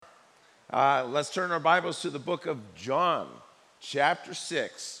Let's turn our Bibles to the book of John, chapter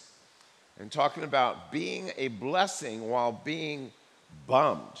 6, and talking about being a blessing while being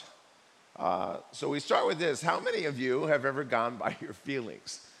bummed. So we start with this. How many of you have ever gone by your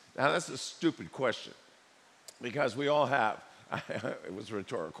feelings? Now, that's a stupid question because we all have. It was a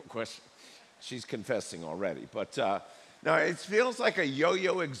rhetorical question. She's confessing already. But no, it feels like a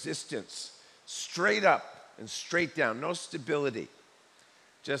yo-yo existence, straight up and straight down, no stability.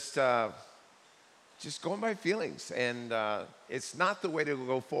 Just going by feelings, and it's not the way to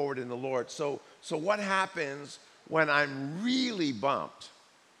go forward in the Lord. So what happens when I'm really bummed,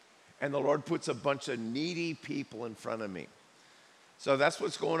 and the Lord puts a bunch of needy people in front of me? So that's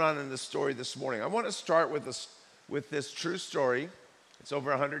what's going on in this story this morning. I want to start with this true story. It's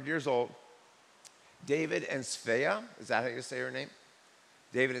over 100 years old. David and Svea, is that how you say her name?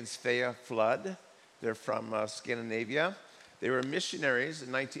 David and Svea Flood. They're from Scandinavia. They were missionaries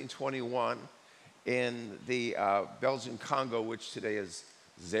in 1921 in the Belgian Congo, which today is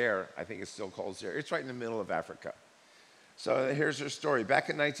Zaire. I think it's still called Zaire. It's right in the middle of Africa. So here's their story. Back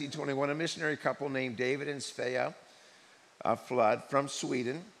in 1921, a missionary couple named David and Svea Flood from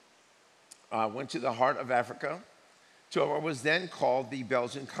Sweden went to the heart of Africa to what was then called the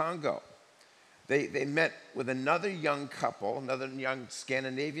Belgian Congo. They met with another young couple, another young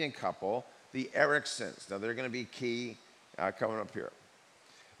Scandinavian couple, the Ericsons. Now they're going to be key coming up here.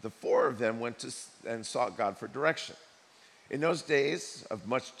 The four of them went to and sought God for direction. In those days of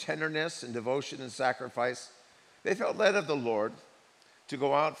much tenderness and devotion and sacrifice, they felt led of the Lord to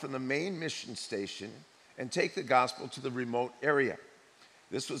go out from the main mission station and take the gospel to the remote area.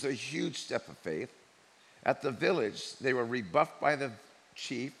 This was a huge step of faith. At the village, they were rebuffed by the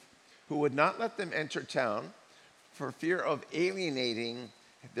chief, who would not let them enter town for fear of alienating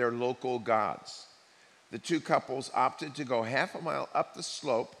their local gods. The two couples opted to go half a mile up the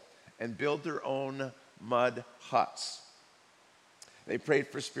slope and build their own mud huts. They prayed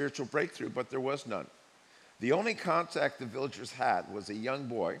for spiritual breakthrough, but there was none. The only contact the villagers had was a young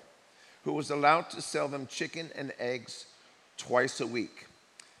boy who was allowed to sell them chicken and eggs twice a week.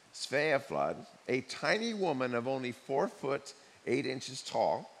 Svea Flood, a tiny woman of only 4 foot 8 inches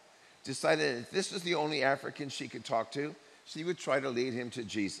tall, decided if this was the only African she could talk to, she would try to lead him to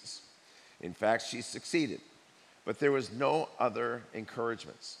Jesus. In fact, she succeeded, but there was no other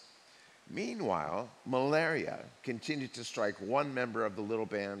encouragements. Meanwhile, malaria continued to strike one member of the little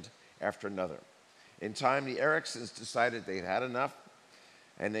band after another. In time, the Ericsons decided they'd had enough,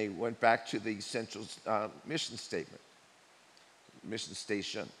 and they went back to the central mission station.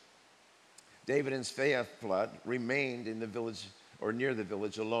 David and Svea Flood remained in the village or near the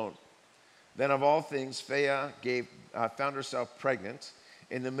village alone. Then, of all things, Svea found herself pregnant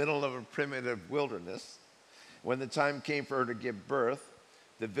in the middle of a primitive wilderness. When the time came for her to give birth,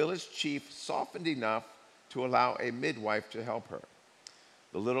 the village chief softened enough to allow a midwife to help her.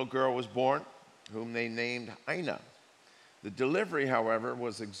 The little girl was born, whom they named Ina. The delivery, however,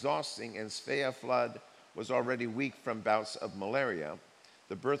 was exhausting, and Svea Flood was already weak from bouts of malaria.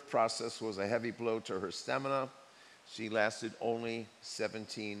 The birth process was a heavy blow to her stamina. She lasted only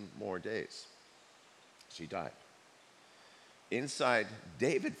 17 more days. She died. Inside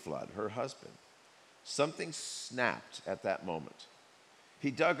David Flood, her husband, something snapped at that moment.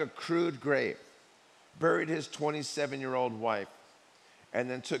 He dug a crude grave, buried his 27-year-old wife, and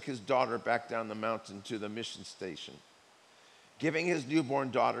then took his daughter back down the mountain to the mission station. Giving his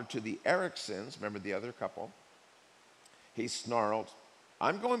newborn daughter to the Ericsons, remember the other couple, he snarled,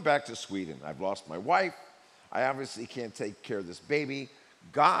 "I'm going back to Sweden. I've lost my wife. I obviously can't take care of this baby.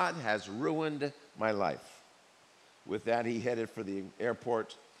 God has ruined my life." With that, he headed for the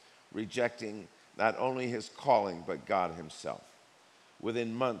airport, rejecting not only his calling, but God himself.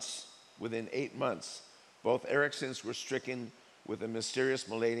 Within 8 months, both Ericsons were stricken with a mysterious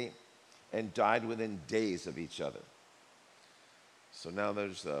malady and died within days of each other. So now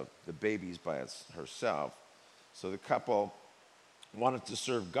there's the baby's by herself. So the couple wanted to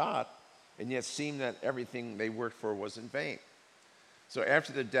serve God, and yet seemed that everything they worked for was in vain. So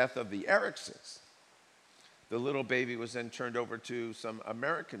after the death of the Ericsons, the little baby was then turned over to some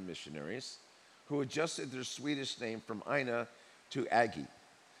American missionaries who adjusted their Swedish name from Ina to Aggie,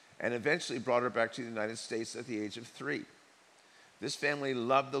 and eventually brought her back to the United States at the age of 3. This family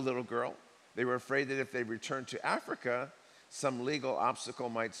loved the little girl. They were afraid that if they returned to Africa, some legal obstacle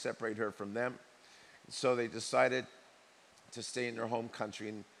might separate her from them. So they decided to stay in their home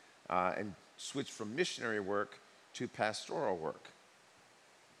country and switch from missionary work to pastoral work.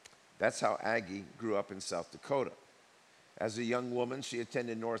 That's how Aggie grew up in South Dakota. As a young woman, she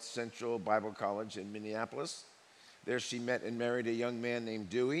attended North Central Bible College in Minneapolis. There she met and married a young man named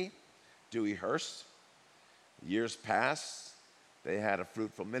Dewey. Dewey Hurst. Years passed. They had a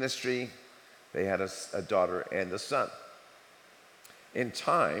fruitful ministry. They had a daughter and a son. In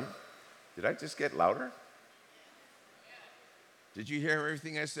time, did I just get louder? Did you hear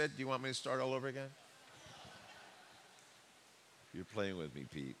everything I said? Do you want me to start all over again? You're playing with me,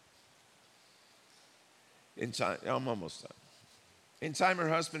 Pete. In time, I'm almost done. In time, her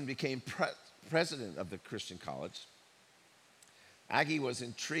husband became president of the Christian college. Aggie was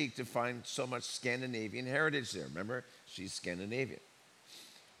intrigued to find so much Scandinavian heritage there. Remember, she's Scandinavian.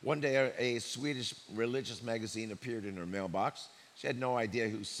 One day, a Swedish religious magazine appeared in her mailbox. She had no idea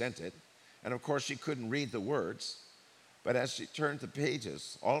who sent it. And of course, she couldn't read the words. But as she turned the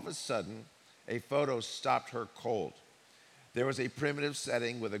pages, all of a sudden, a photo stopped her cold. There was a primitive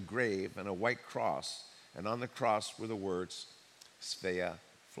setting with a grave and a white cross. And on the cross were the words, Svea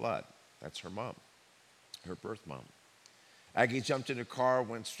Flood. That's her mom, her birth mom. Aggie jumped in her car,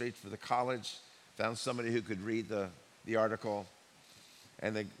 went straight for the college, found somebody who could read the article.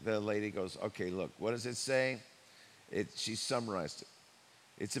 And the lady goes, okay, look, what does it say? She summarized it.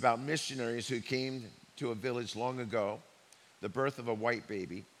 It's about missionaries who came to a village long ago, the birth of a white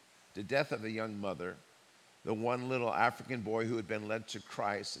baby, the death of a young mother, the one little African boy who had been led to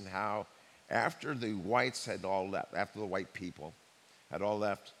Christ, and how after the whites had all left, after the white people had all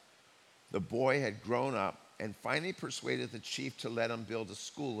left, the boy had grown up and finally persuaded the chief to let him build a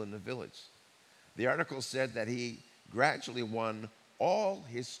school in the village. The article said that he gradually won all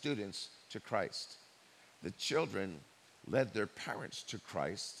his students to Christ. The children led their parents to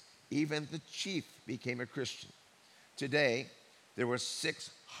Christ. Even the chief became a Christian. Today, there were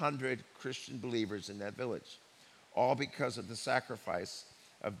 600 Christian believers in that village, all because of the sacrifice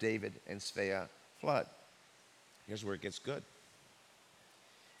of David and Svea Flood. Here's where it gets good.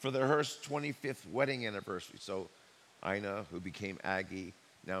 For the Hurst 25th wedding anniversary, so Ina, who became Aggie,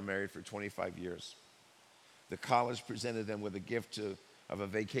 now married for 25 years, the college presented them with a gift of a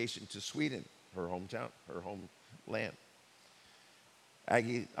vacation to Sweden, her hometown, her homeland.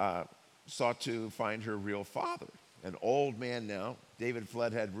 Aggie sought to find her real father, an old man now. David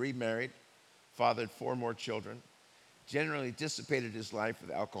Flood had remarried, fathered 4 more children, generally dissipated his life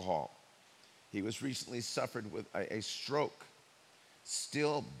with alcohol. He was recently suffered with a stroke,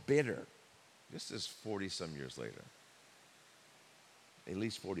 still bitter. This is 40-some years later, at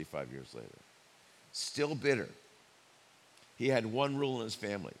least 45 years later. Still bitter. He had one rule in his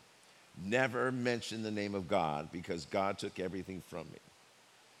family: never mention the name of God, because God took everything from me.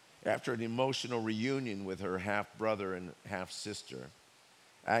 After an emotional reunion with her half-brother and half-sister,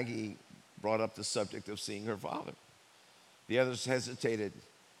 Aggie brought up the subject of seeing her father. The others hesitated.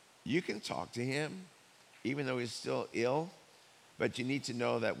 You can talk to him, even though he's still ill, but you need to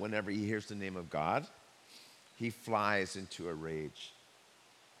know that whenever he hears the name of God, he flies into a rage.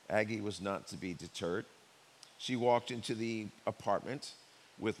 Aggie was not to be deterred. She walked into the apartment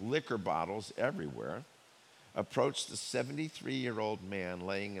with liquor bottles everywhere, approached the 73-year-old man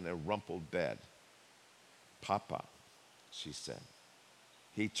laying in a rumpled bed. Papa, she said.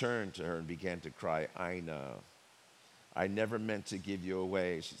 He turned to her and began to cry. I know. I never meant to give you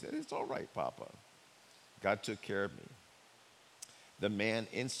away. She said, it's all right, Papa. God took care of me. The man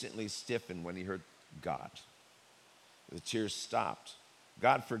instantly stiffened when he heard God. The tears stopped.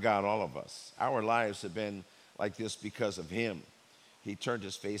 God forgot all of us. Our lives have been like this because of him. He turned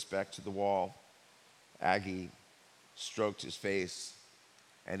his face back to the wall. Aggie stroked his face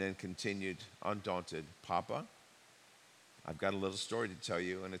and then continued, undaunted, Papa, I've got a little story to tell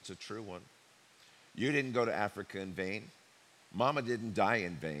you, and it's a true one. You didn't go to Africa in vain. Mama didn't die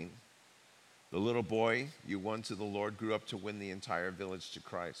in vain. The little boy you won to the Lord grew up to win the entire village to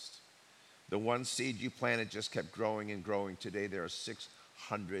Christ. The one seed you planted just kept growing and growing. Today there are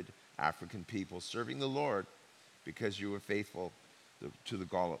 600 African people serving the Lord because you were faithful to the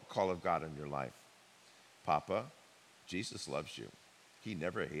call of God in your life. Papa, Jesus loves you. He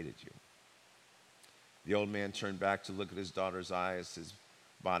never hated you. The old man turned back to look at his daughter's eyes. His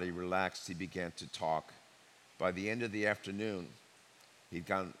body relaxed. He began to talk. By the end of the afternoon, he'd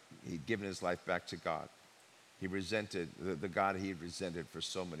given his life back to God. He resented the God he had resented for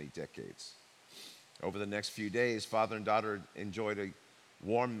so many decades. Over the next few days, father and daughter enjoyed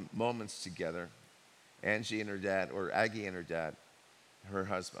warm moments together. Aggie and her dad, her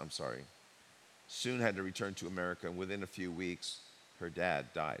husband, soon had to return to America, and within a few weeks, her dad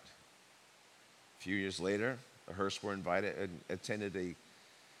died. A few years later, the Hursts were invited and attended an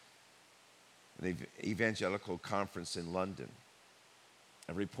evangelical conference in London.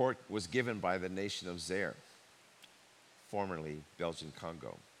 A report was given by the nation of Zaire, formerly Belgian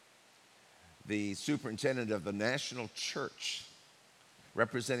Congo. The superintendent of the national church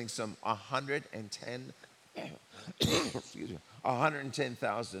representing some 110, excuse me,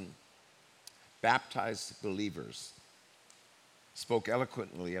 110,000 baptized believers, spoke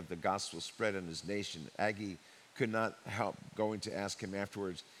eloquently of the gospel spread in his nation. Aggie could not help going to ask him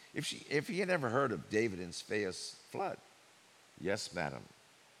afterwards if he had ever heard of David and Phaea's flood. Yes, madam,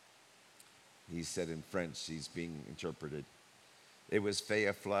 he said in French. He's being interpreted. It was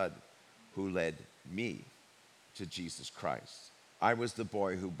Phaea Flood who led me to Jesus Christ. I was the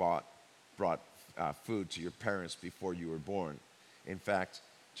boy who brought food to your parents before you were born. In fact,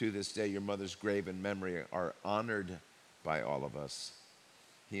 to this day, your mother's grave and memory are honored by all of us.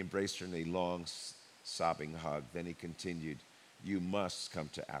 He embraced her in a long, sobbing hug. Then he continued, you must come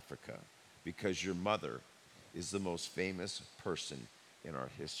to Africa because your mother is the most famous person in our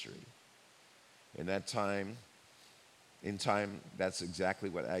history. In time, that's exactly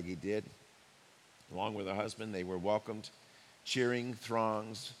what Aggie did. Along with her husband, they were welcomed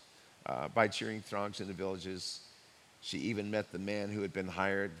by cheering throngs in the villages. She even met the man who had been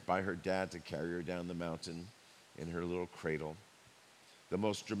hired by her dad to carry her down the mountain in her little cradle. The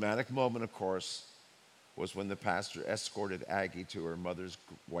most dramatic moment, of course, was when the pastor escorted Aggie to her mother's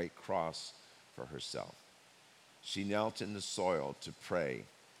white cross for herself. She knelt in the soil to pray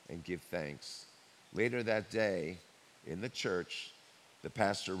and give thanks. Later that day, in the church, the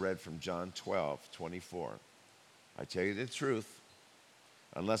pastor read from John 12:24. I tell you the truth,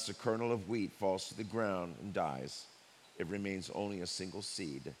 unless a kernel of wheat falls to the ground and dies, it remains only a single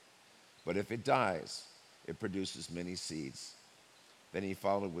seed. But if it dies, it produces many seeds. Then he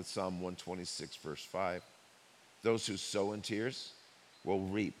followed with Psalm 126, verse 5. Those who sow in tears will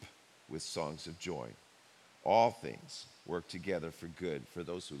reap with songs of joy. All things work together for good for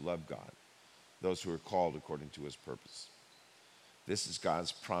those who love God, those who are called according to his purpose. This is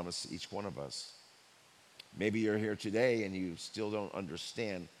God's promise to each one of us. Maybe you're here today and you still don't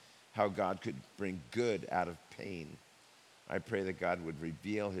understand how God could bring good out of pain. I pray that God would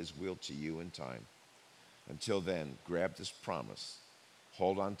reveal his will to you in time. Until then, grab this promise.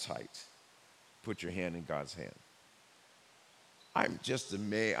 Hold on tight. Put your hand in God's hand. I'm just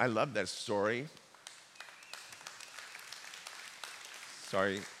amazed. I love that story.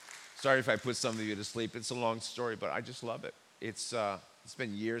 Sorry if I put some of you to sleep. It's a long story, but I just love it. It's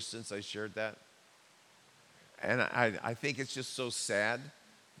been years since I shared that. And I think it's just so sad.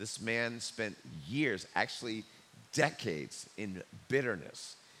 This man spent years, actually decades, in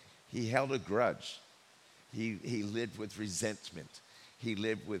bitterness. He held a grudge. He lived with resentment. He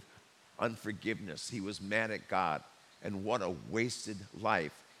lived with unforgiveness. He was mad at God. And what a wasted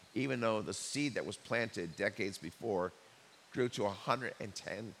life, even though the seed that was planted decades before grew to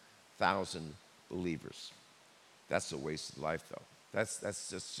 110,000 believers. That's a wasted life, though. That's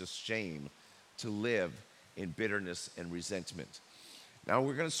just shame to live in bitterness and resentment. Now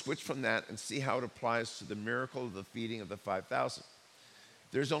we're going to switch from that and see how it applies to the miracle of the feeding of the 5,000.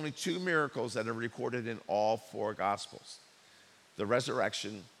 There's only two miracles that are recorded in all four Gospels: the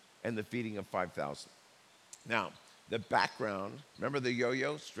resurrection and the feeding of 5,000. Now, the background, remember the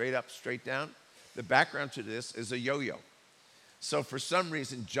yo-yo, straight up, straight down? The background to this is a yo-yo. So for some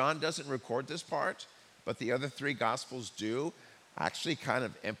reason, John doesn't record this part, but the other three Gospels do, actually kind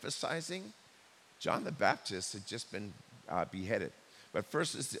of emphasizing John the Baptist had just been beheaded. But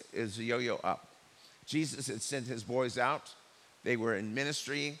first is the yo-yo up. Jesus had sent his boys out. They were in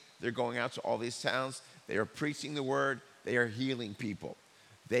ministry. They're going out to all these towns. They are preaching the word. They are healing people.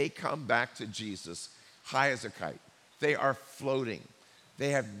 They come back to Jesus high as a kite. They are floating.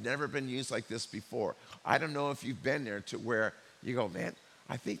 They have never been used like this before. I don't know if you've been there to where you go, man,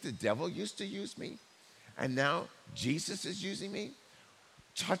 I think the devil used to use me, and now Jesus is using me,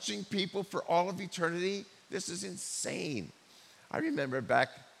 touching people for all of eternity. This is insane. I remember back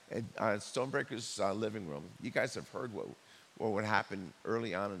at Stonebreaker's living room, you guys have heard what would happen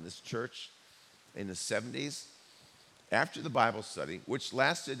early on in this church in the 70s. After the Bible study, which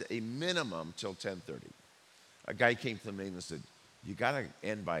lasted a minimum till 10:30, a guy came to me and said, you got to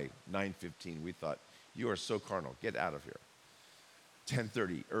end by 9:15. We thought, you are so carnal. Get out of here.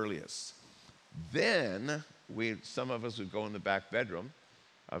 10:30 earliest. Then some of us would go in the back bedroom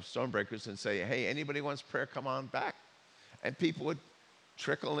of Stonebreakers and say, hey, anybody wants prayer, come on back. And people would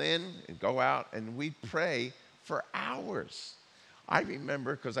trickle in and go out, and we'd pray for hours. I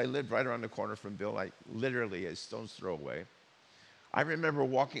remember, because I lived right around the corner from Bill, literally a stone's throw away. I remember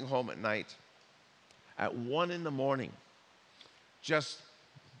walking home at night at 1 a.m, just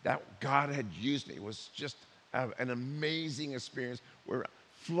that God had used me. It was just an amazing experience. We're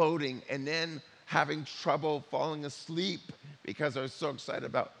floating and then having trouble falling asleep because I was so excited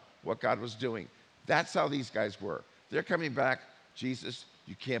about what God was doing. That's how these guys were. They're coming back Jesus,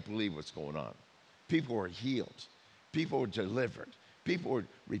 you can't believe what's going on. People were healed. People were delivered. People were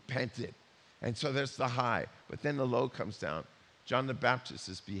repented. And so there's the high. But then the low comes down. John the Baptist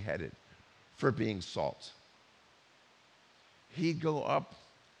is beheaded for being salt. He'd go up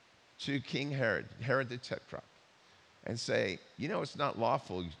to King Herod, Herod the Tetrarch, and say, you know, it's not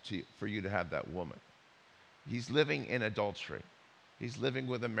lawful for you to have that woman. He's living in adultery. He's living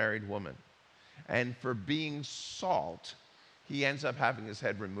with a married woman. And for being salt, he ends up having his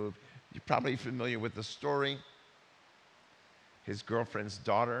head removed. You're probably familiar with the story. His girlfriend's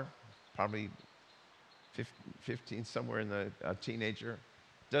daughter, probably 15, somewhere in the teenager,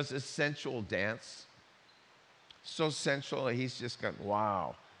 does a sensual dance. So sensual, he's just gone,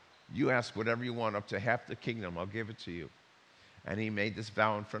 wow, you ask whatever you want, up to half the kingdom, I'll give it to you. And he made this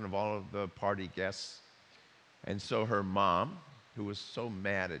vow in front of all of the party guests. And so her mom, who was so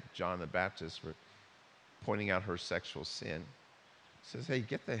mad at John the Baptist for pointing out her sexual sin, says, hey,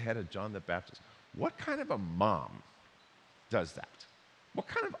 get the head of John the Baptist. What kind of a mom does that? What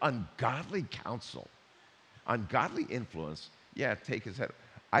kind of ungodly counsel, ungodly influence? Yeah, take his head.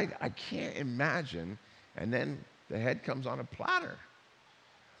 I can't imagine. And then the head comes on a platter.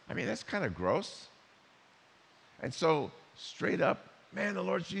 I mean, that's kind of gross. And so straight up, man, the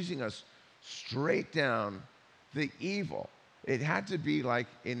Lord's using us straight down the evil. It had to be like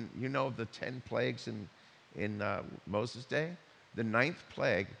in, you know, the 10 plagues in Moses' day. The 9th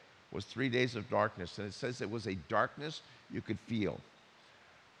plague was 3 days of darkness, and it says it was a darkness you could feel.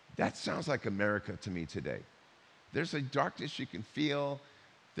 That sounds like America to me today. There's a darkness you can feel.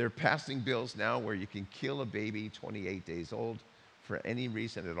 They're passing bills now where you can kill a baby 28 days old for any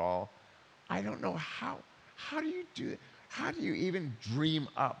reason at all. I don't know how do you do it? How do you even dream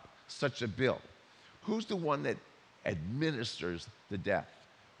up such a bill? Who's the one that administers the death,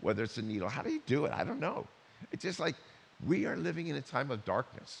 whether it's a needle? How do you do it? I don't know. It's just like we are living in a time of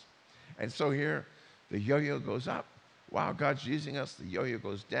darkness. And so here, the yo-yo goes up. Wow, God's using us. The yo-yo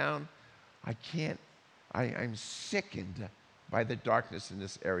goes down. I'm sickened by the darkness in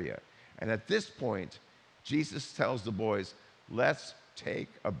this area. And at this point, Jesus tells the boys, let's take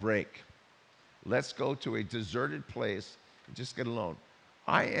a break. Let's go to a deserted place and just get alone.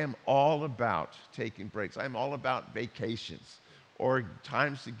 I am all about taking breaks. I'm all about vacations or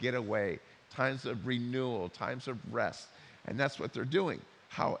times to get away, times of renewal, times of rest. And that's what they're doing.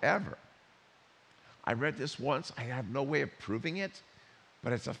 However, I read this once. I have no way of proving it,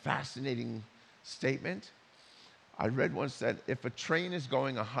 but it's a fascinating statement. I read once that if a train is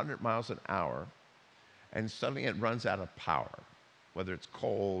going 100 miles an hour and suddenly it runs out of power, whether it's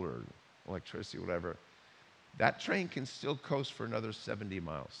coal or electricity, whatever, that train can still coast for another 70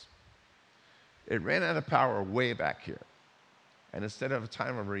 miles. It ran out of power way back here. And instead of a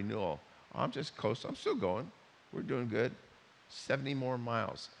time of renewal, I'm just coasting. I'm still going. We're doing good. 70 more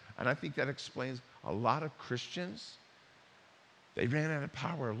miles. And I think that explains a lot of Christians. They ran out of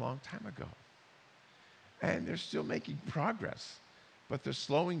power a long time ago. And they're still making progress, but they're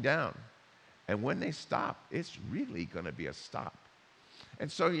slowing down. And when they stop, it's really going to be a stop.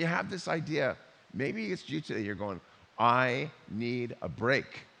 And so you have this idea, maybe it's you today, you're going, I need a break.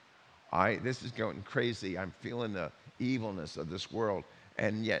 This is going crazy. I'm feeling the evilness of this world.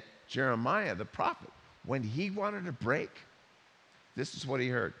 And yet Jeremiah, the prophet, when he wanted a break, this is what he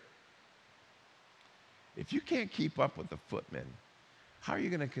heard. If you can't keep up with the footmen, how are you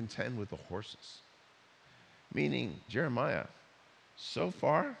going to contend with the horses? Meaning, Jeremiah, so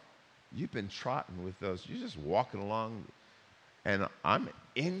far, you've been trotting with those. You're just walking along, and I'm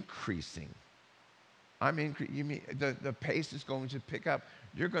increasing. You mean the pace is going to pick up.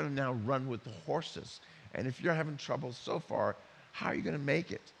 You're going to now run with the horses. And if you're having trouble so far, how are you going to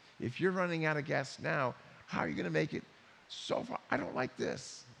make it? If you're running out of gas now, how are you going to make it so far? I don't like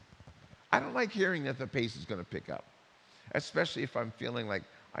this. I don't like hearing that the pace is going to pick up, especially if I'm feeling like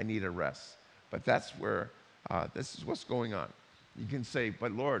I need a rest. But that's where this is what's going on. You can say,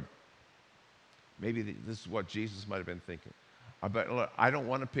 but Lord, maybe this is what Jesus might have been thinking. But Lord, I don't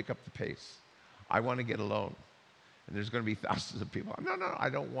want to pick up the pace. I want to get alone. And there's going to be thousands of people. No, I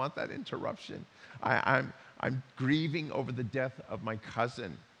don't want that interruption. I'm grieving over the death of my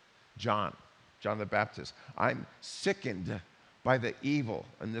cousin, John the Baptist. I'm sickened by the evil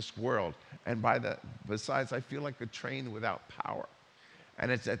in this world. And besides, I feel like a train without power.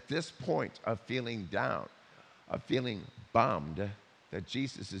 And it's at this point of feeling down, of feeling bummed, that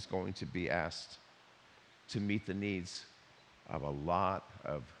Jesus is going to be asked to meet the needs of a lot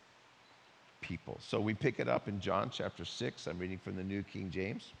of people. So we pick it up in John chapter 6. I'm reading from the New King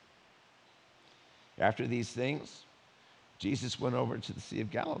James. After these things, Jesus went over to the Sea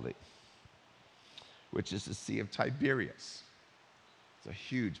of Galilee, which is the Sea of Tiberias. It's a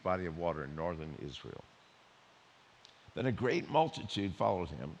huge body of water in northern Israel. Then a great multitude followed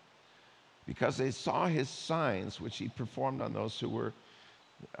him because they saw his signs which he performed on those who were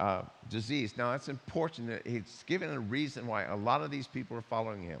diseased. Now that's important. That he's given a reason why a lot of these people are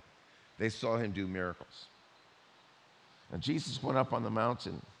following him. They saw him do miracles. And Jesus went up on the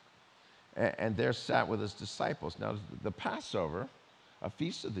mountain and there sat with his disciples. Now the Passover, a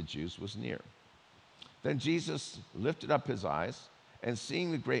feast of the Jews, was near. Then Jesus lifted up his eyes, and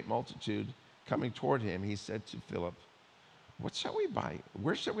seeing the great multitude coming toward him, he said to Philip, "What shall we buy?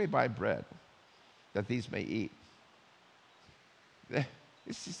 Where shall we buy bread that these may eat?"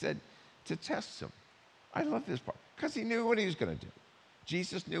 He said to test him. I love this part because he knew what he was going to do.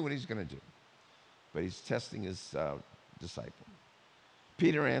 Jesus knew what he was going to do, but he's testing his disciple.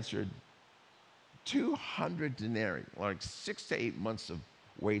 Peter answered, 200 denarii, like 6 to 8 months of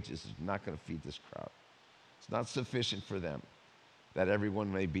wages, is not going to feed this crowd. It's not sufficient for them that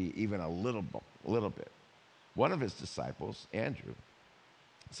everyone may be even a little bit. One of his disciples, Andrew,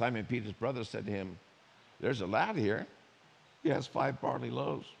 Simon Peter's brother, said to him, "There's a lad here. He has 5 barley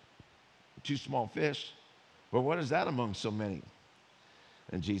loaves, 2 small fish. But what is that among so many?"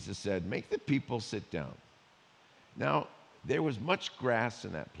 And Jesus said, "Make the people sit down." Now, there was much grass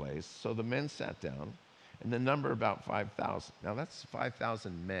in that place, so the men sat down, and the number about 5,000. Now, that's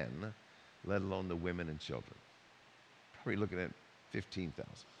 5,000 men, let alone the women and children. Probably looking at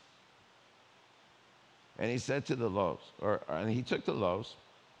 15,000. And he said to the loaves, and he took the loaves,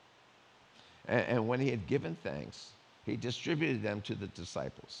 and when he had given thanks, he distributed them to the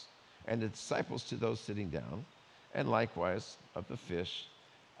disciples, and the disciples to those sitting down, and likewise of the fish,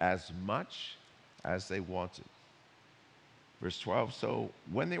 as much as they wanted. Verse 12, so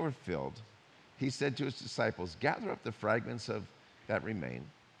when they were filled, he said to his disciples, "Gather up the fragments of that remain,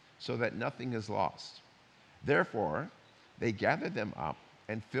 so that nothing is lost." Therefore, they gathered them up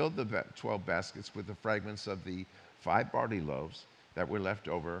and filled the 12 baskets with the fragments of the 5 barley loaves that were left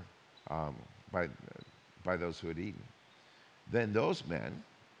over by those who had eaten. Then those men,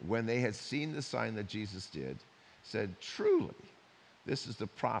 when they had seen the sign that Jesus did, said, "Truly, this is the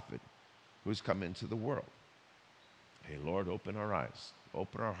prophet who's come into the world." Hey, Lord, open our eyes,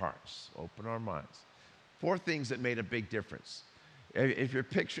 open our hearts, open our minds. 4 things that made a big difference. If you're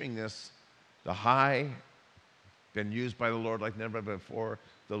picturing this, the high, been used by the Lord like never before.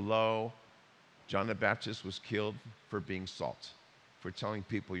 The low, John the Baptist was killed for being salt, for telling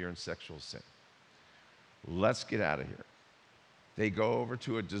people you're in sexual sin. Let's get out of here. They go over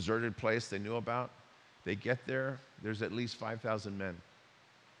to a deserted place they knew about. They get there, there's at least 5,000 men.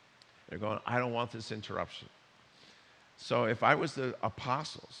 They're going, I don't want this interruption. So if I was the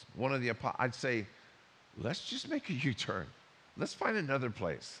apostles, I'd say, let's just make a U-turn. Let's find another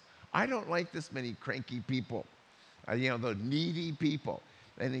place. I don't like this many cranky people, the needy people.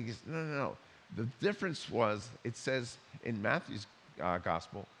 And he goes, no. The difference was, it says in Matthew's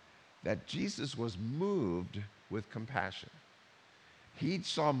gospel, that Jesus was moved with compassion. He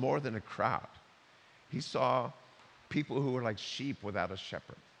saw more than a crowd. He saw people who were like sheep without a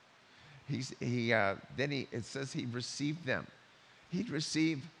shepherd. It says he received them. He'd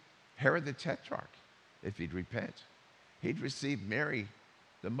receive Herod the Tetrarch if he'd repent. He'd receive Mary,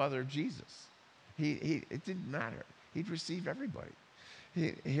 the mother of Jesus. It didn't matter. He'd receive everybody.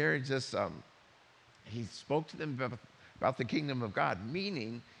 He spoke to them about the kingdom of God,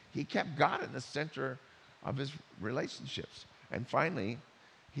 meaning he kept God in the center of his relationships. And finally,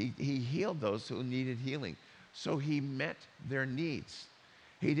 he healed those who needed healing. So he met their needs.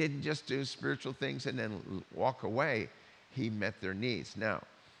 He didn't just do spiritual things and then walk away. He met their needs. Now,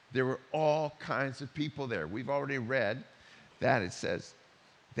 there were all kinds of people there. We've already read that it says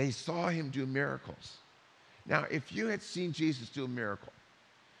they saw him do miracles. Now, if you had seen Jesus do a miracle,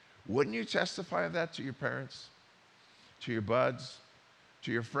 wouldn't you testify of that to your parents, to your buds,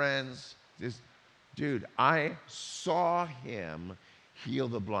 to your friends? Dude, I saw him heal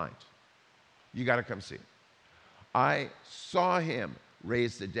the blind. You got to come see it. I saw him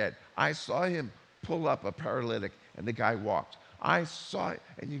raise the dead. I saw him pull up a paralytic and the guy walked. I saw it.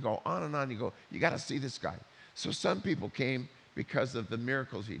 And you go on and on. You go, you got to see this guy. So some people came because of the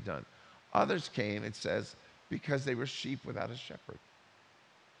miracles he'd done. Others came, it says, because they were sheep without a shepherd.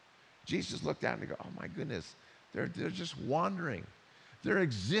 Jesus looked out and he go, oh my goodness, they're just wandering. They're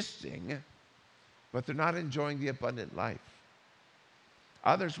existing, but they're not enjoying the abundant life.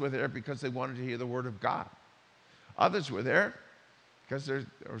 Others were there because they wanted to hear the word of God. Others were there because they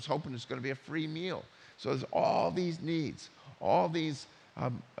was hoping it's going to be a free meal. So there's all these needs, all these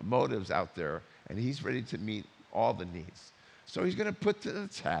motives out there, and he's ready to meet all the needs. So he's going to put to the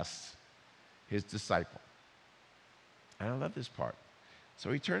test his disciple. And I love this part.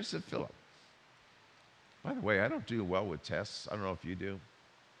 So he turns to Philip. By the way, I don't do well with tests. I don't know if you do.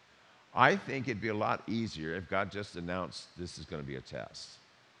 I think it'd be a lot easier if God just announced this is going to be a test.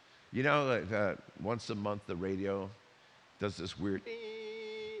 You know that once a month the radio does this weird,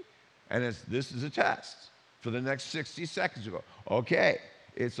 and this is a test. For the next 60 seconds, you go, okay,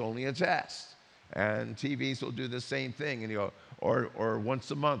 it's only a test. And TVs will do the same thing, and you go, or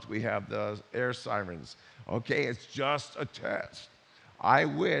once a month we have the air sirens. Okay, it's just a test. I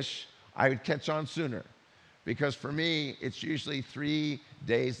wish I would catch on sooner, because for me, it's usually 3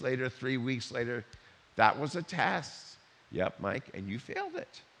 days later, 3 weeks later. That was a test. Yep, Mike, and you failed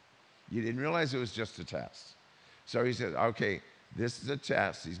it. You didn't realize it was just a test. So he said, okay, this is a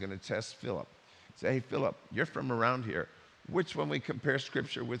test. He's going to test Philip. Say, hey, Philip, you're from around here. Which, when we compare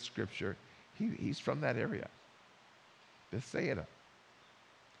Scripture with Scripture, he's from that area. Bethsaida.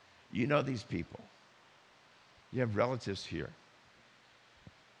 You know these people. You have relatives here.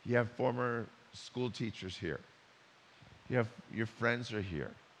 You have former school teachers here. Your friends are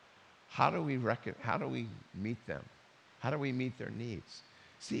here. How do we meet them? How do we meet their needs?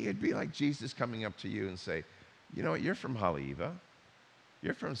 See, it'd be like Jesus coming up to you and say, you know what, you're from Haleiwa.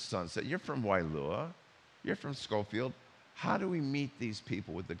 You're from Sunset. You're from Wailua. You're from Schofield. How do we meet these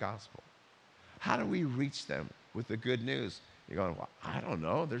people with the gospel? How do we reach them with the good news? You're going, well, I don't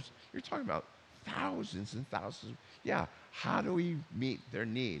know. You're talking about thousands and thousands. Yeah, how do we meet their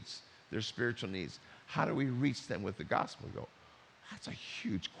needs, their spiritual needs? How do we reach them with the gospel? You go, that's a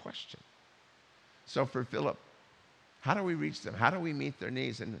huge question. So for Philip, how do we reach them? How do we meet their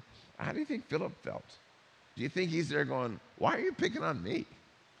needs? And how do you think Philip felt? Do you think he's there going, why are you picking on me?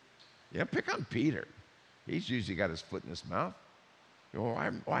 Yeah, pick on Peter. He's usually got his foot in his mouth. You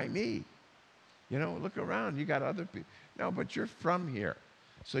go, why me? You know, look around. You got other people. No, but you're from here.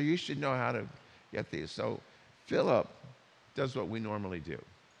 So you should know how to get these. So Philip does what we normally do.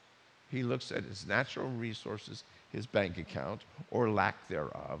 He looks at his natural resources, his bank account, or lack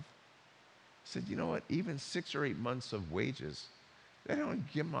thereof. Said, you know what? Even 6 or 8 months of wages, they don't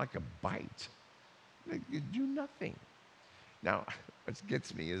give him like a bite. They do nothing. Now, what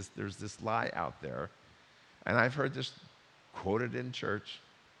gets me is there's this lie out there, and I've heard this quoted in church.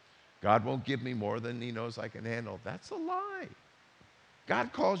 God won't give me more than he knows I can handle. That's a lie.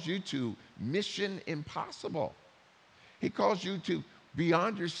 God calls you to mission impossible. He calls you to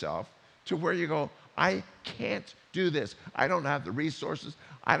beyond yourself, to where you go, I can't do this. I don't have the resources.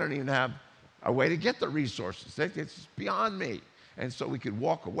 I don't even have a way to get the resources. It's beyond me. And so we could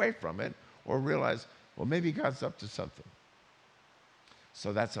walk away from it or realize, well, maybe God's up to something.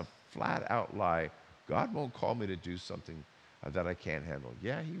 So that's a flat out lie. God won't call me to do something that I can't handle.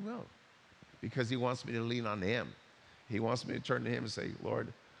 Yeah, he will, because he wants me to lean on him. He wants me to turn to him and say,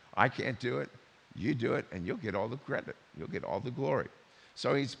 Lord, I can't do it. You do it, and you'll get all the credit. You'll get all the glory.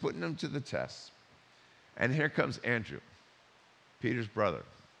 So he's putting them to the test. And here comes Andrew, Peter's brother.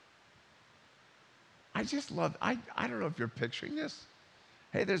 I just love, I don't know if you're picturing this.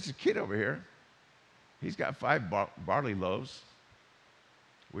 Hey, there's a kid over here. He's got 5 barley loaves,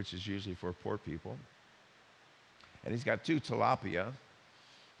 which is usually for poor people. And he's got 2 tilapia.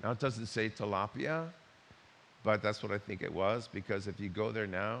 Now, it doesn't say tilapia, but that's what I think it was, because if you go there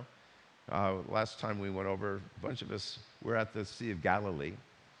now, last time we went over, a bunch of us were at the Sea of Galilee,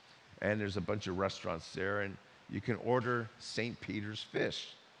 and there's a bunch of restaurants there, and you can order St. Peter's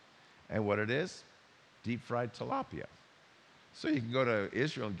fish. And what it is? Deep-fried tilapia. So you can go to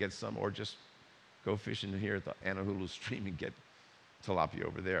Israel and get some, or just go fishing here at the Anahulu Stream and get tilapia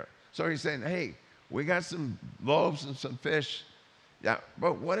over there. So he's saying, hey, we got some loaves and some fish. Yeah,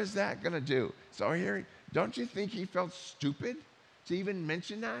 but what is that going to do? So here, don't you think he felt stupid to even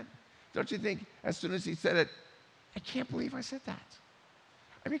mention that? Don't you think as soon as he said it, I can't believe I said that.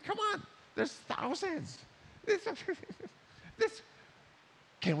 I mean, come on, there's thousands.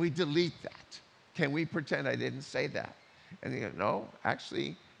 Can we delete that? Can we pretend I didn't say that? And he goes, no,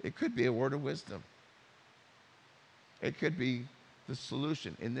 actually, it could be a word of wisdom. It could be the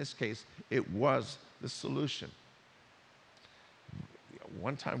solution. In this case, it was the solution.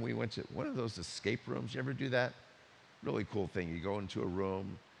 One time we went to one of those escape rooms. You ever do that? Really cool thing. You go into a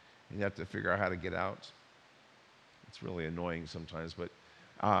room and you have to figure out how to get out. It's really annoying sometimes, but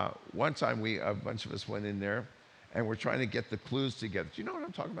one time a bunch of us went in there and we're trying to get the clues together. Do you know what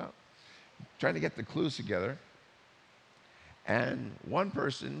I'm talking about? Trying to get the clues together. And one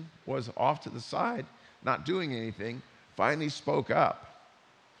person was off to the side, not doing anything, finally spoke up.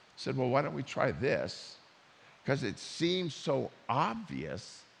 Said, well, why don't we try this? Because it seemed so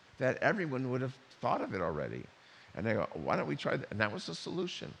obvious that everyone would have thought of it already. And they go, why don't we try that? And that was the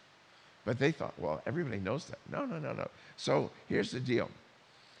solution. But they thought, well, everybody knows that. No. So here's the deal.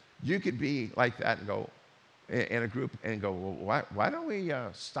 You could be like that and go in a group and go, well, why don't we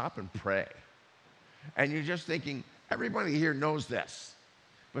stop and pray? And you're just thinking, everybody here knows this,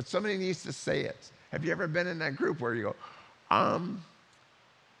 but somebody needs to say it. Have you ever been in that group where you go, I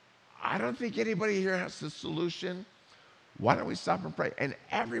don't think anybody here has the solution. Why don't we stop and pray? And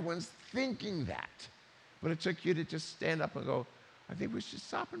everyone's thinking that. But it took you to just stand up and go, I think we should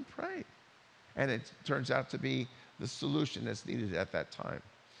stop and pray. And it turns out to be the solution that's needed at that time.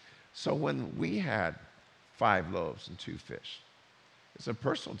 So when we had 5 loaves and 2 fish, it's a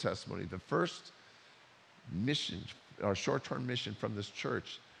personal testimony. The first mission, or short-term mission from this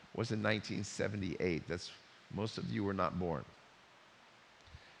church was in 1978. Most of you were not born.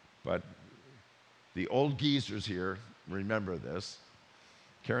 But the old geezers here remember this.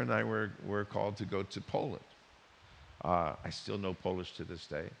 Karen and I were called to go to Poland. I still know Polish to this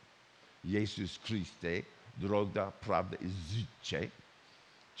day. Jesus Christe, droga, prawda i życie.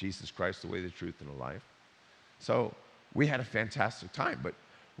 Jesus Christ, the way, the truth, and the life. So we had a fantastic time, but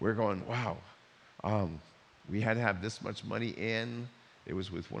we're going, wow. We had to have this much money in. It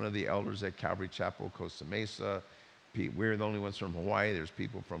was with one of the elders at Calvary Chapel, Costa Mesa. We're the only ones from Hawaii. There's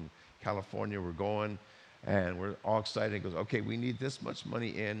people from California. We're going, and we're all excited. He goes, okay, we need this much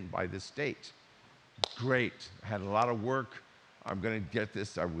money in by this date. Great. I had a lot of work. I'm going to get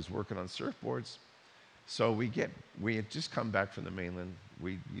this. I was working on surfboards. So we had just come back from the mainland.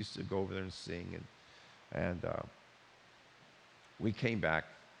 We used to go over there and sing, and we came back.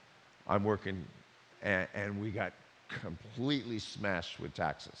 I'm working, and we got completely smashed with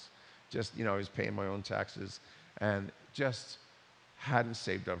taxes. Just, I was paying my own taxes, and just hadn't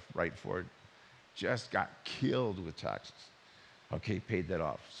saved up right for it. Just got killed with taxes. Okay, paid that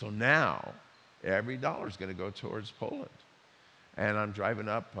off. So now, every dollar is going to go towards Poland. And I'm driving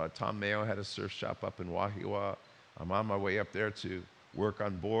up. Tom Mayo had a surf shop up in Wahiawa. I'm on my way up there to work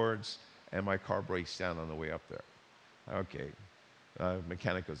on boards, and my car breaks down on the way up there. Okay.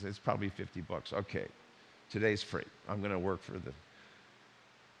 Mechanic goes, it's probably $50. Okay. Today's free. I'm going to work for the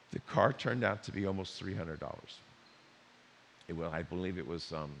car turned out to be almost $300. I believe it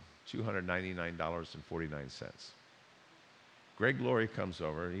was $299.49. Greg Laurie comes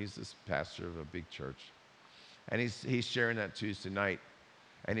over. He's this pastor of a big church. And he's sharing that Tuesday night.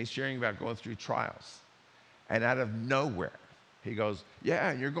 And he's sharing about going through trials. And out of nowhere, he goes, yeah,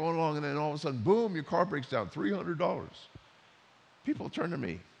 and you're going along, and then all of a sudden, boom, your car breaks down, $300. People turn to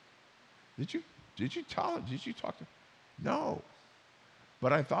me. Did you tell him? Did you talk to him? No.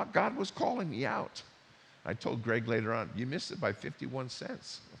 But I thought God was calling me out. I told Greg later on, you missed it by 51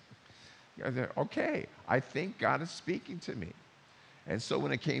 cents. Okay, I think God is speaking to me. And so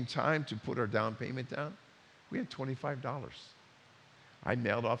when it came time to put our down payment down, we had $25. I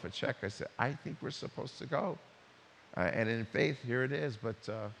mailed off a check. I said, I think we're supposed to go. And in faith, here it is.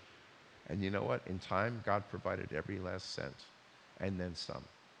 And you know what? In time, God provided every last cent and then some.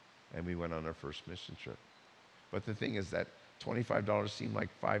 And we went on our first mission trip. But the thing is that $25 seemed like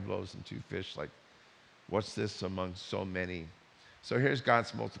 5 loaves and 2 fish. Like, what's this among so many? So here's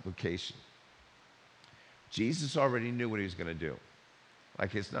God's multiplication. Jesus already knew what he was going to do.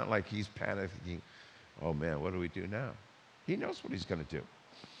 Like, it's not like he's panicking. Oh man, what do we do now? He knows what he's going to do.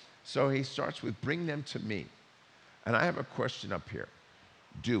 So he starts with, bring them to me. And I have a question up here.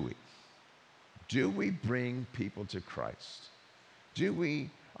 Do we? Do we bring people to Christ? Do we,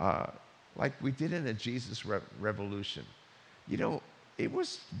 like we did in the Jesus Revolution? It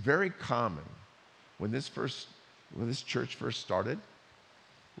was very common when this church first started.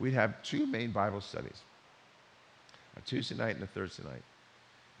 We'd have 2 main Bible studies, a Tuesday night and a Thursday night.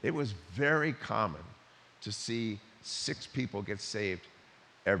 It was very common to see 6 people get saved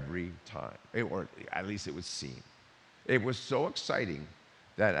every time, or at least it would seem. It was so exciting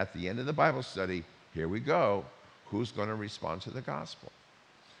that at the end of the Bible study, here we go, who's going to respond to the gospel?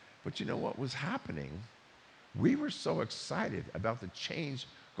 But you know what was happening? We were so excited about the change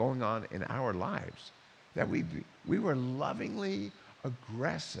going on in our lives that we were lovingly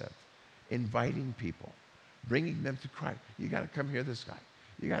aggressive, inviting people, bringing them to Christ. You got to come hear this guy.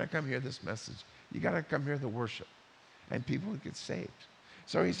 You got to come hear this message. You got to come hear the worship. And people would get saved.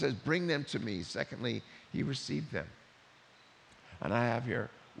 So he says, bring them to me. Secondly, he received them. And I have here,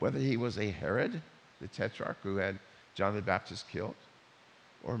 whether he was a Herod, the tetrarch who had John the Baptist killed,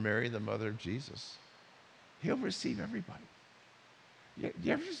 or Mary, the mother of Jesus, he'll receive everybody.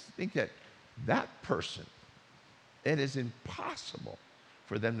 You ever just think that person, it is impossible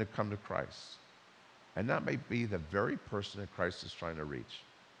for them to come to Christ. And that may be the very person that Christ is trying to reach.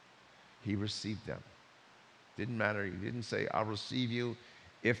 He received them. Didn't matter. He didn't say, I'll receive you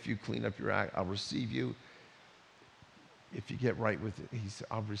if you clean up your act. I'll receive you. if you get right with it, he said,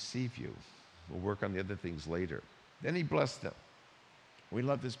 I'll receive you. We'll work on the other things later. Then he blessed them. We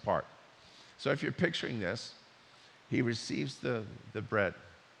love this part. So if you're picturing this, he receives the bread.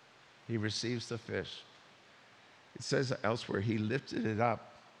 He receives the fish. It says elsewhere, he lifted it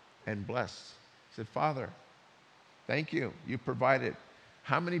up and blessed. He said, Father, thank you. You provided.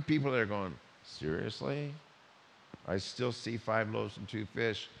 How many people are going, seriously? I still see 5 loaves and 2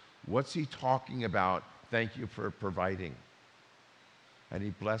 fish. What's he talking about? Thank you for providing. And he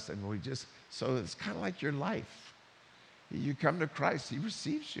blessed, and so it's kind of like your life. You come to Christ, he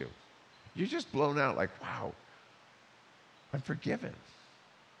receives you. You're just blown out like, wow, I'm forgiven.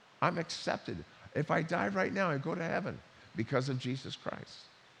 I'm accepted. If I die right now, I go to heaven because of Jesus Christ.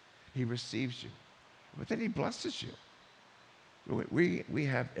 He receives you. But then he blesses you. We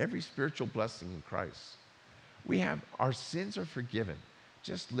have every spiritual blessing in Christ. Our sins are forgiven,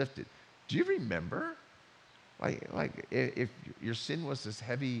 just lifted. Do you remember? Like if your sin was this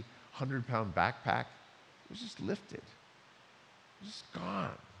heavy 100-pound backpack, it was just lifted. It was just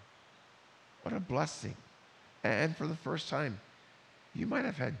gone. What a blessing. And for the first time, you might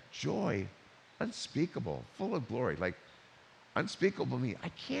have had joy unspeakable, full of glory. Like unspeakable to me. I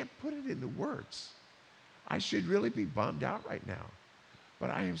can't put it into words. I should really be bummed out right now.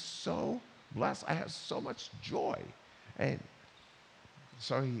 But I am so blessed. I have so much joy. And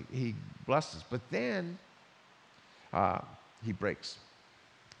so he blesses. But then he breaks.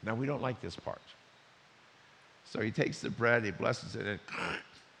 Now, we don't like this part. So he takes the bread, he blesses it,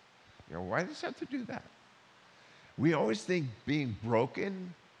 and why does he have to do that? We always think being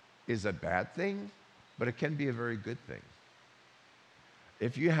broken is a bad thing, but it can be a very good thing.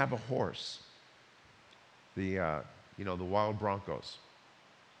 If you have a horse, the wild broncos,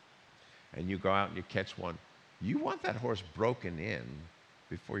 and you go out and you catch one, you want that horse broken in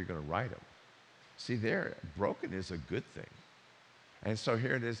before you're going to ride him. See, broken is a good thing. And so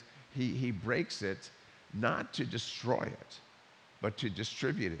here it is. He breaks it not to destroy it, but to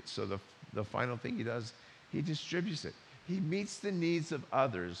distribute it. So the final thing he does, he distributes it. He meets the needs of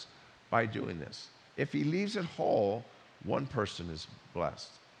others by doing this. If he leaves it whole, one person is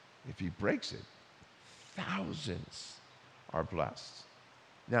blessed. If he breaks it, thousands are blessed.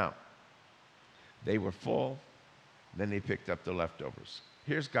 Now, they were full, then they picked up the leftovers.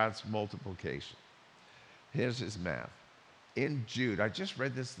 Here's God's multiplication. Here's his math. In Jude, I just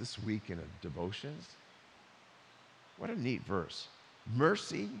read this week in a devotions. What a neat verse.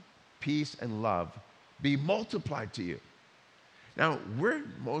 Mercy, peace, and love be multiplied to you. Now, we're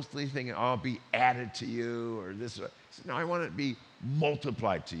mostly thinking, oh, be added to you or this. No, I want it to be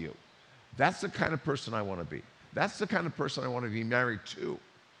multiplied to you. That's the kind of person I want to be. That's the kind of person I want to be married to.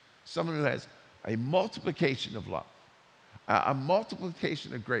 Someone who has a multiplication of love, a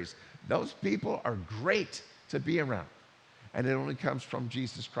multiplication of grace. Those people are great to be around. And it only comes from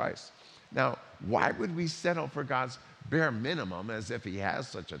Jesus Christ. Now, why would we settle for God's bare minimum as if he has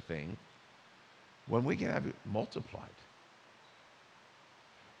such a thing when we can have it multiplied?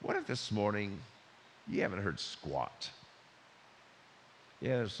 What if this morning you haven't heard squat?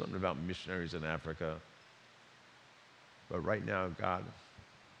 Yeah, there's something about missionaries in Africa. But right now, God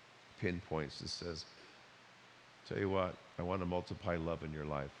pinpoints and says, tell you what, I want to multiply love in your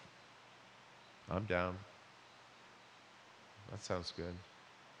life. I'm down. That sounds good.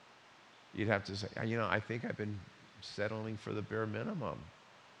 You'd have to say, I think I've been settling for the bare minimum.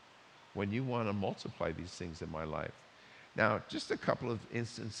 When you want to multiply these things in my life. Now, just a couple of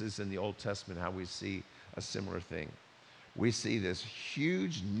instances in the Old Testament how we see a similar thing. We see this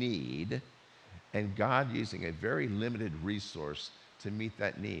huge need and God using a very limited resource to meet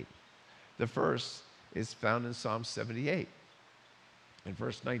that need. The first is found in Psalm 78, in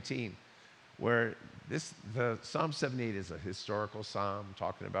verse 19, where the Psalm 78 is a historical psalm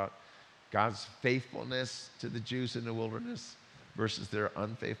talking about God's faithfulness to the Jews in the wilderness versus their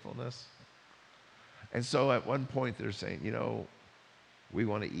unfaithfulness. And so at one point they're saying, we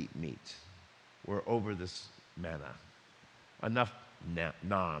want to eat meat. We're over this manna. Enough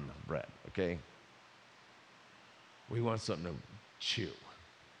naan bread, okay? We want something to chew.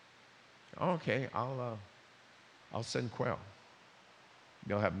 Okay, I'll send quail.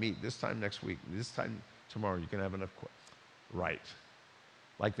 You'll have meat this time next week. This time tomorrow, you can have enough quail. Right.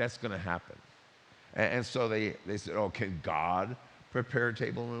 Like that's going to happen. And so they said, can God prepare a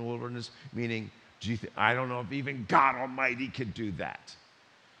table in the wilderness? Meaning, I don't know if even God Almighty could do that.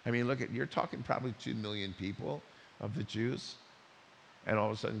 I mean, you're talking probably 2 million people of the Jews. And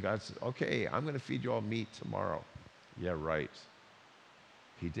all of a sudden God said, okay, I'm going to feed you all meat tomorrow. Yeah, right.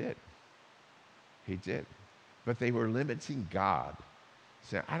 He did. He did. But they were limiting God.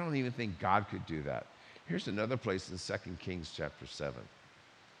 Saying, I don't even think God could do that. Here's another place in 2 Kings chapter 7,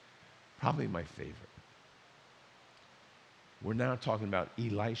 probably my favorite. We're now talking about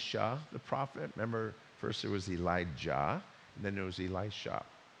Elisha, the prophet. Remember, first there was Elijah, and then there was Elisha.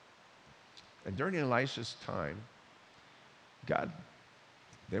 And during Elisha's time,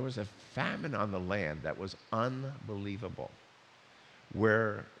 there was a famine on the land that was unbelievable,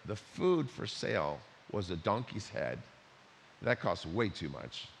 where the food for sale was a donkey's head. That cost way too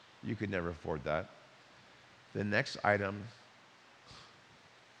much. You could never afford that. The next item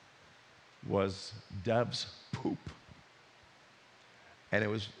was dove's poop. And it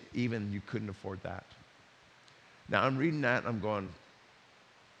was even, you couldn't afford that. Now I'm reading that and I'm going,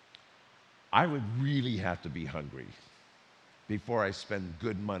 I would really have to be hungry before I spend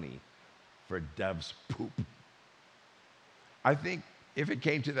good money for dove's poop. I think if it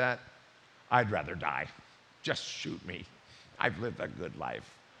came to that, I'd rather die. Just shoot me. I've lived a good life.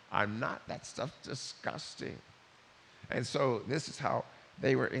 I'm not, that stuff's disgusting. And so this is how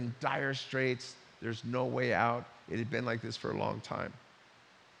they were in dire straits. There's no way out. It had been like this for a long time.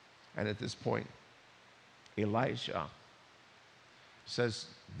 And at this point, Elijah says,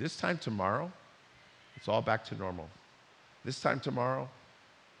 this time tomorrow, it's all back to normal. This time tomorrow,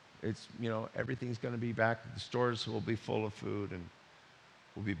 it's, everything's going to be back. The stores will be full of food and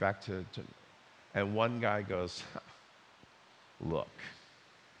we'll be back to. And one guy goes, look,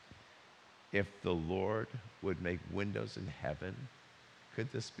 if the Lord would make windows in heaven, could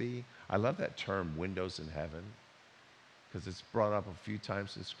this be? I love that term, windows in heaven, because it's brought up a few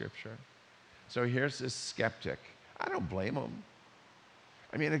times in Scripture. So here's this skeptic. I don't blame him.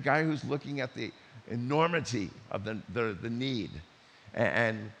 I mean, a guy who's looking at the enormity of the need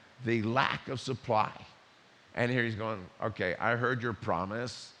and the lack of supply. And here he's going, okay, I heard your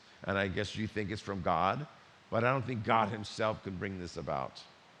promise, and I guess you think it's from God, but I don't think God himself can bring this about.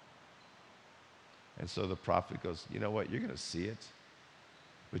 And so the prophet goes, you know what, you're going to see it,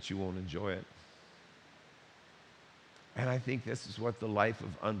 but you won't enjoy it. And I think this is what the life of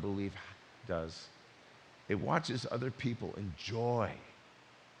unbelief does. It watches other people enjoy.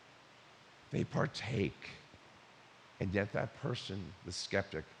 They partake. And yet that person, the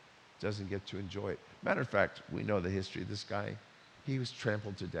skeptic, doesn't get to enjoy it. Matter of fact, we know the history of this guy. He was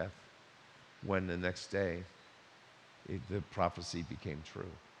trampled to death when the next day the prophecy became true.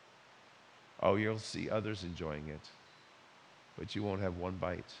 Oh, you'll see others enjoying it, but you won't have one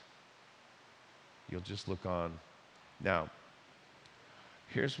bite. You'll just look on. Now,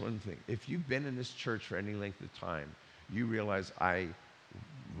 here's one thing. If you've been in this church for any length of time, you realize I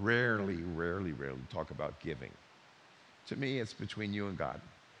rarely talk about giving. To me, it's between you and God.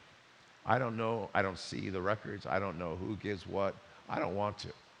 I don't know. I don't see the records. I don't know who gives what. I don't want to.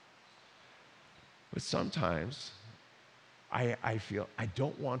 But sometimes I feel I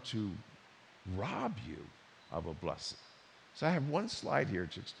don't want to rob you of a blessing. So I have one slide here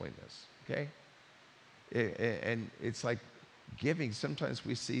to explain this, okay? And it's like giving. Sometimes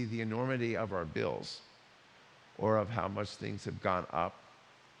we see the enormity of our bills or of how much things have gone up.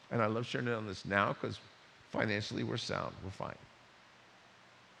 And I love sharing it on this now because financially we're sound. We're fine.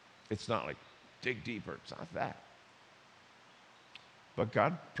 It's not like dig deeper. It's not that. But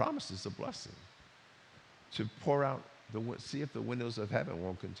God promises a blessing to pour out, see if the windows of heaven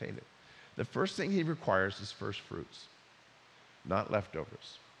won't contain it. The first thing he requires is first fruits, not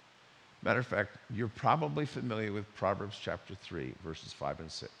leftovers. Matter of fact, you're probably familiar with Proverbs chapter 3, verses 5 and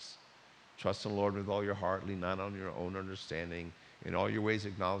 6. Trust in the Lord with all your heart, lean not on your own understanding. In all your ways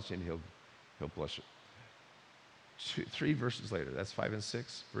acknowledge him, he'll bless you. 3 verses later, that's 5 and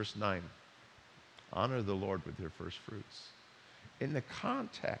 6, verse 9. Honor the Lord with your first fruits. In the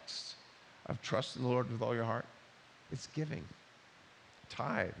context of trust in the Lord with all your heart, it's giving.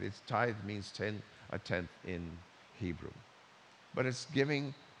 Tithe. Tithe means a tenth in Hebrew. But it's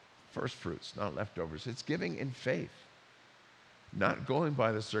giving first fruits, not leftovers. It's giving in faith, not going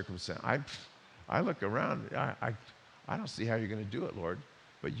by the circumstance. I look around, I don't see how you're going to do it, Lord.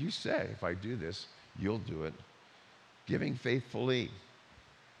 But you say, if I do this, you'll do it. Giving faithfully,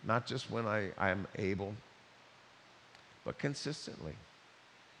 not just when I'm able, but consistently.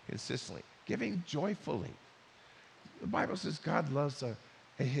 Consistently. Giving joyfully. The Bible says God loves a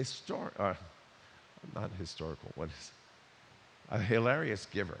hilarious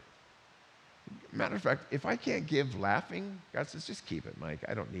giver. Matter of fact, if I can't give laughing, God says, just keep it, Mike.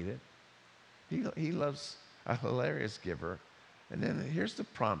 I don't need it. He loves a hilarious giver. And then here's the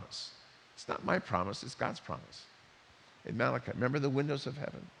promise. It's not my promise, it's God's promise. In Malachi, remember the windows of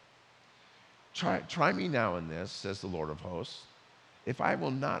heaven? Try me now in this, says the Lord of hosts, if I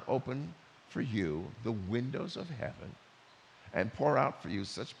will not open for you the windows of heaven and pour out for you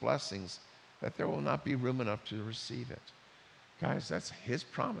such blessings that there will not be room enough to receive it. Guys, that's his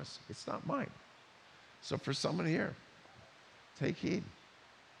promise. It's not mine. So for someone here, take heed.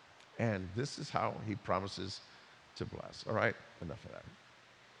 And this is how he promises to bless. All right, enough of that.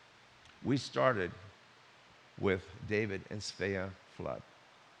 We started with David and Sfea flood.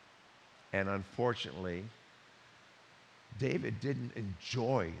 And unfortunately, David didn't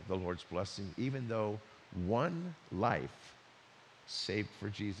enjoy the Lord's blessing, even though one life saved for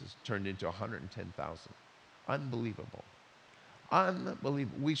Jesus turned into 110,000. Unbelievable.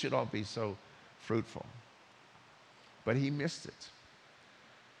 Unbelievable. We should all be so fruitful. But he missed it.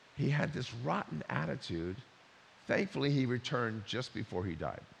 He had this rotten attitude. Thankfully, he returned just before he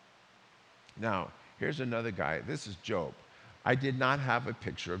died. Now, here's another guy. This is Job. I did not have a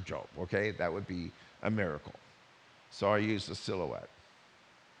picture of Job, okay? That would be a miracle. So I used a silhouette.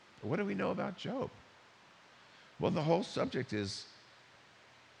 What do we know about Job? Well, the whole subject is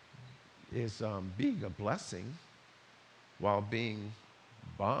being a blessing while being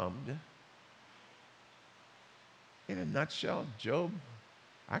bummed. In a nutshell, Job,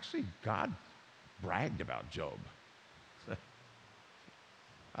 actually, God bragged about Job.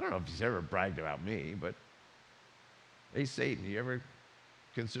 I don't know if he's ever bragged about me, but hey, Satan, you ever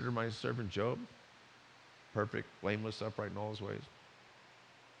consider my servant Job? Perfect, blameless, upright in all his ways.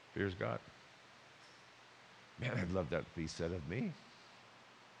 Fears God. Man, I'd love that to be said of me.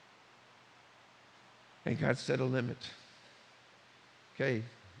 And God set a limit. Okay,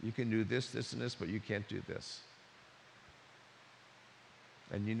 you can do this, this, and this, but you can't do this.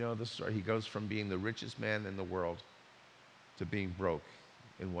 And you know the story. He goes from being the richest man in the world to being broke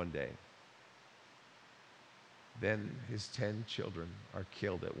in one day. Then his 10 children are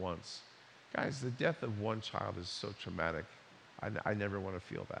killed at once. Guys, the death of one child is so traumatic. I never want to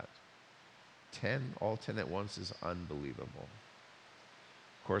feel that. All 10 at once is unbelievable.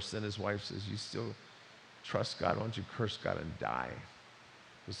 Of course, then his wife says, you still trust God? Why don't you curse God and die?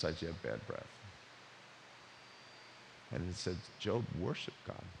 Besides, you have bad breath. And it said, Job worshiped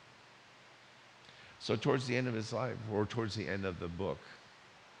God. So towards the end of his life, or towards the end of the book,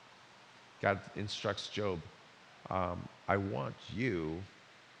 God instructs Job, I want you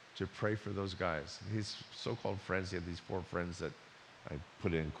to pray for those guys. His so-called friends, he had these 4 friends that I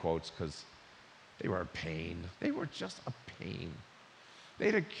put in quotes because they were a pain. They were just a pain.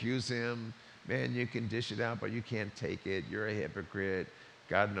 They'd accuse him, man, you can dish it out, but you can't take it. You're a hypocrite.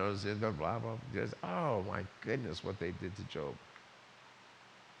 God knows it, blah, blah, blah. Just, oh, my goodness, what they did to Job.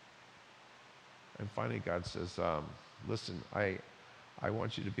 And finally, God says, listen, I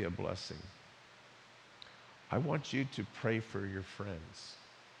want you to be a blessing. I want you to pray for your friends.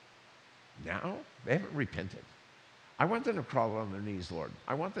 Now, they haven't repented. I want them to crawl on their knees, Lord.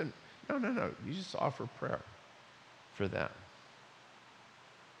 I want them, no. You just offer prayer for them.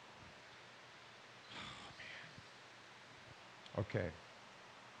 Oh, man. Okay.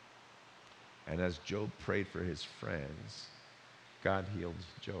 And as Job prayed for his friends, God healed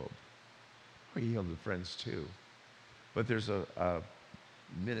Job. He healed the friends too. But there's a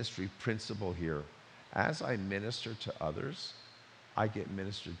ministry principle here. As I minister to others, I get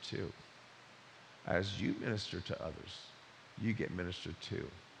ministered to. As you minister to others, you get ministered to.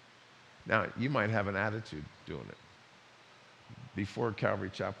 Now, you might have an attitude doing it. Before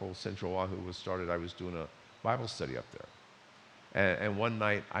Calvary Chapel Central Oahu was started, I was doing a Bible study up there. And one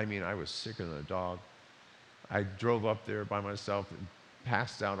night, I was sicker than a dog. I drove up there by myself and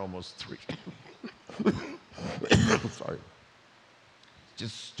passed out almost 3. Sorry.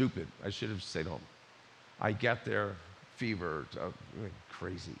 Just stupid. I should have stayed home. I got there, fever,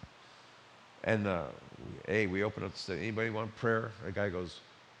 crazy. And hey, we opened up the study. Anybody want prayer? The guy goes,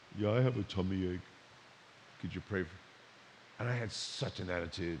 yeah, I have a tummy ache. Could you pray for? And I had such an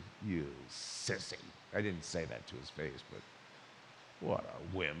attitude. You sissy. I didn't say that to his face, but what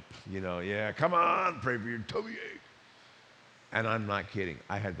a wimp. Yeah, come on, pray for your tummy ache. And I'm not kidding.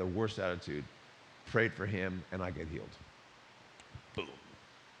 I had the worst attitude. Prayed for him, and I get healed. Boom.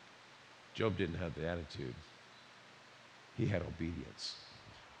 Job didn't have the attitude. He had obedience.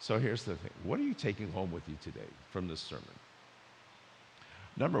 So here's the thing. What are you taking home with you today from this sermon?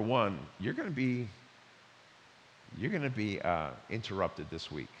 Number one, you're going to be interrupted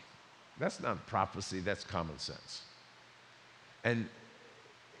this week. That's not prophecy, that's common sense. And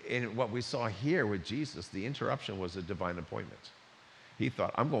in what we saw here with Jesus, the interruption was a divine appointment. He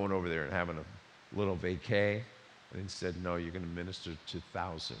thought, I'm going over there and having a little vacay. And instead, no, you're going to minister to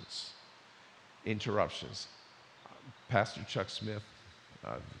thousands. Interruptions. Pastor Chuck Smith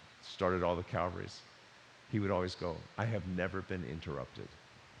started all the Calvaries. He would always go, I have never been interrupted.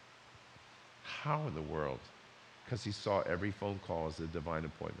 How in the world? Because he saw every phone call as a divine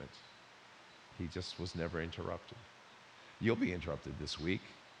appointment. He just was never interrupted. You'll be interrupted this week.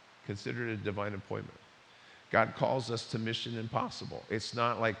 Consider it a divine appointment. God calls us to mission impossible. It's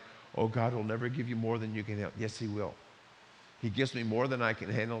not like, oh, God will never give you more than you can handle. Yes, he will. He gives me more than I can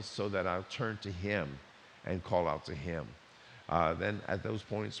handle so that I'll turn to him and call out to him. Then at those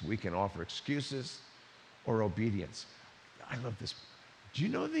points, we can offer excuses or obedience. I love this. Do you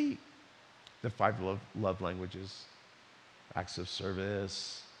know the five love languages? Acts of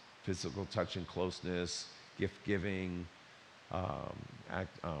service, physical touch and closeness, gift giving,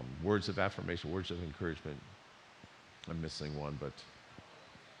 words of affirmation, words of encouragement. I'm missing one, but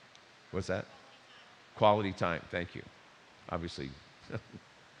what's that? Quality time. Thank you. Obviously. Do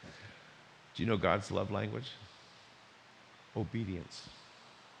you know God's love language? Obedience.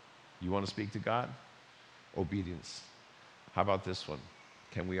 You want to speak to God? Obedience. How about this one?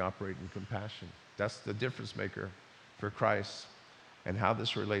 Can we operate in compassion? That's the difference maker for Christ and how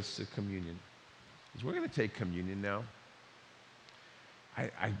this relates to communion. Is we're going to take communion now.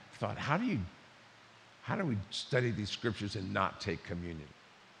 I thought, how do we study these scriptures and not take communion?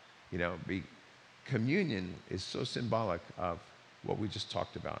 You know, communion is so symbolic of what we just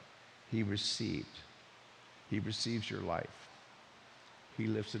talked about. He receives your life. He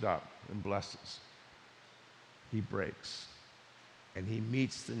lifts it up and blesses. He breaks. And he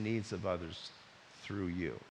meets the needs of others through you.